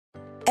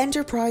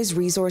Enterprise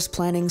resource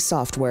planning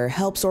software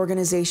helps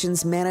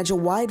organizations manage a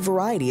wide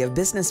variety of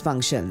business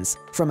functions,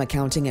 from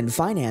accounting and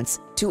finance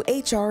to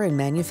HR and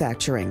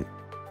manufacturing.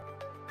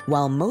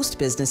 While most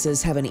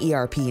businesses have an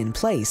ERP in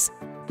place,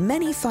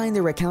 many find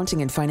their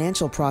accounting and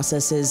financial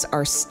processes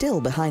are still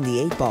behind the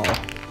 8 ball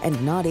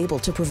and not able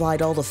to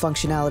provide all the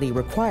functionality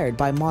required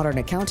by modern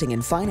accounting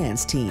and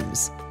finance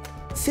teams.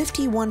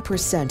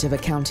 51% of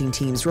accounting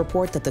teams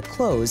report that the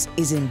close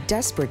is in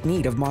desperate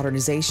need of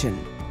modernization.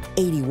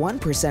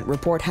 81%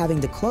 report having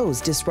the close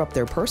disrupt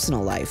their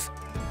personal life,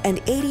 and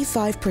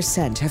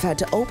 85% have had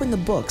to open the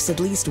books at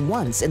least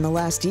once in the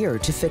last year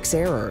to fix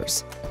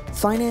errors.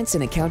 Finance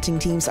and accounting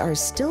teams are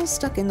still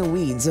stuck in the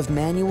weeds of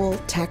manual,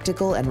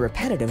 tactical, and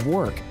repetitive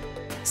work.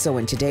 So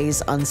in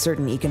today's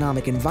uncertain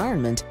economic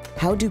environment,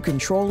 how do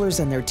controllers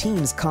and their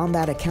teams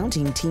combat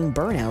accounting team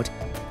burnout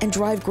and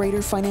drive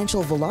greater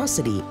financial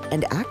velocity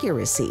and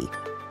accuracy?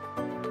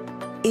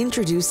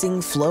 Introducing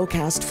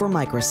FloQast for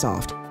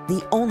Microsoft,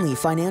 the only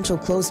financial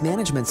close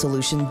management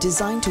solution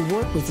designed to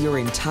work with your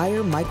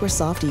entire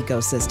Microsoft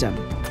ecosystem.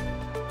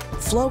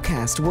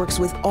 FloQast works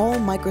with all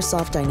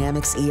Microsoft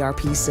Dynamics ERP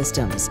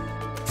systems,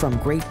 from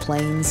Great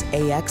Plains,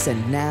 AX,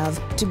 and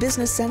NAV to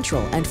Business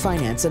Central and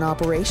Finance and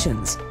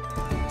Operations.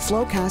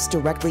 FloQast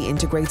directly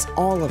integrates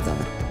all of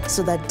them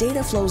so that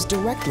data flows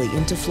directly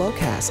into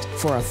FloQast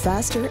for a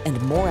faster and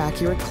more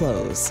accurate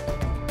close.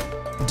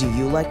 Do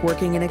you like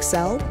working in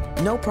Excel?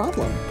 No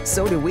problem,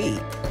 so do we.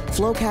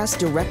 FloQast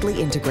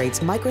directly integrates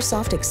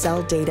Microsoft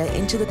Excel data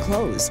into the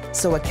close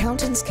so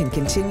accountants can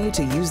continue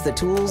to use the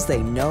tools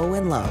they know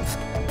and love.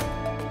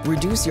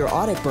 Reduce your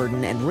audit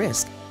burden and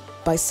risk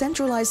by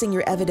centralizing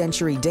your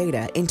evidentiary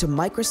data into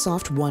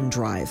Microsoft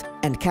OneDrive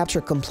and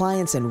capture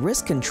compliance and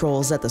risk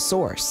controls at the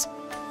source.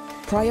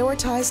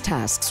 Prioritize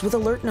tasks with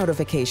alert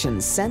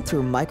notifications sent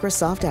through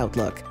Microsoft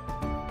Outlook,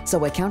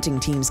 so accounting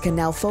teams can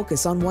now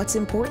focus on what's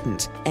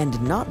important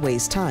and not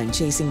waste time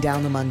chasing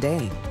down the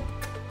mundane.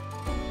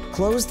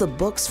 Close the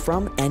books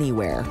from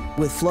anywhere.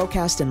 With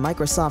FloQast and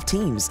Microsoft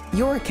Teams,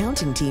 your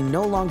accounting team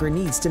no longer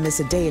needs to miss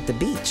a day at the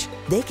beach.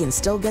 They can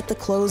still get the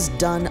close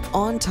done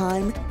on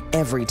time,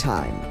 every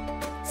time.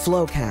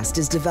 FloQast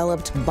is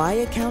developed by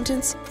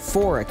accountants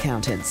for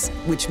accountants,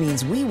 which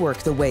means we work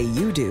the way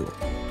you do,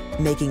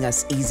 making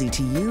us easy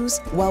to use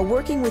while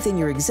working within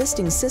your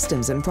existing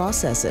systems and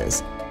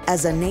processes.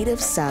 As a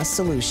native SaaS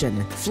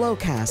solution,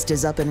 FloQast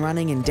is up and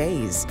running in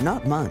days,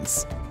 not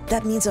months.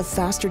 That means a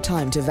faster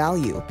time to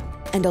value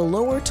and a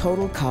lower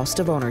total cost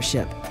of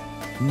ownership.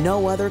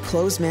 No other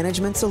close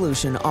management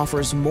solution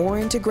offers more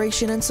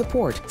integration and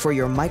support for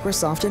your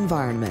Microsoft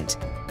environment.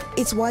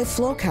 It's why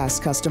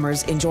FloQast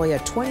customers enjoy a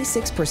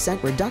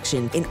 26%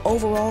 reduction in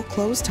overall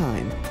close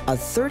time, a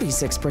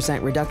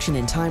 36% reduction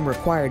in time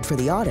required for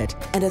the audit,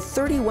 and a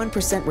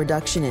 31%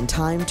 reduction in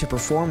time to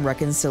perform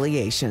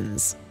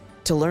reconciliations.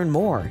 To learn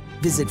more,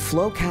 visit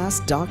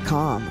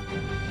FloQast.com.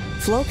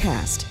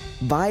 FloQast,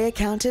 by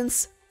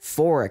accountants,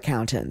 for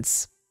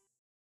accountants.